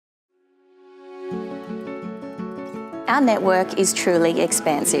Our network is truly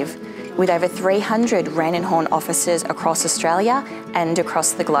expansive, with over 300 Raine Horne offices across Australia and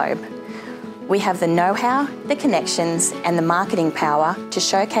across the globe. We have the know-how, the connections and the marketing power to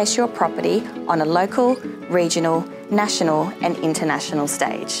showcase your property on a local, regional, national and international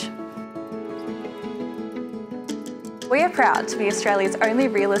stage. We are proud to be Australia's only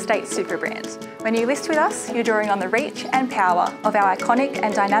real estate super brand. When you list with us, you're drawing on the reach and power of our iconic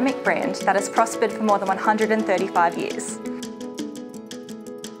and dynamic brand that has prospered for more than 135 years.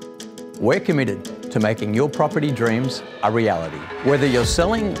 We're committed to making your property dreams a reality. Whether you're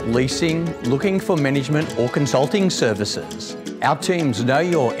selling, leasing, looking for management or consulting services, our teams know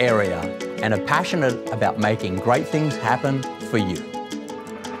your area and are passionate about making great things happen for you.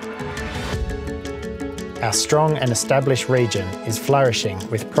 Our strong and established region is flourishing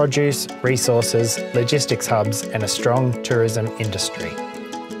with produce, resources, logistics hubs and a strong tourism industry.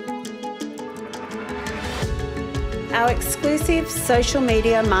 Our exclusive social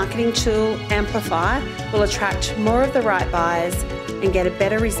media marketing tool, Amplify, will attract more of the right buyers and get a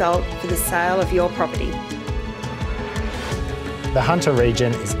better result for the sale of your property. The Hunter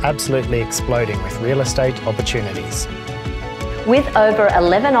region is absolutely exploding with real estate opportunities. With over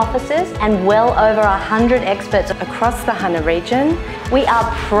 11 offices and well over 100 experts across the Hunter region, we are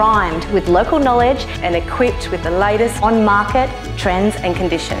primed with local knowledge and equipped with the latest on-market trends and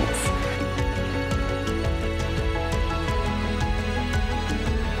conditions.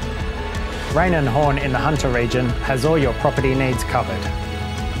 Raine Horne in the Hunter region has all your property needs covered.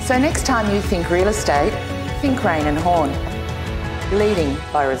 So next time you think real estate, think Raine Horne, leading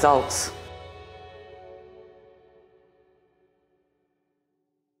by results.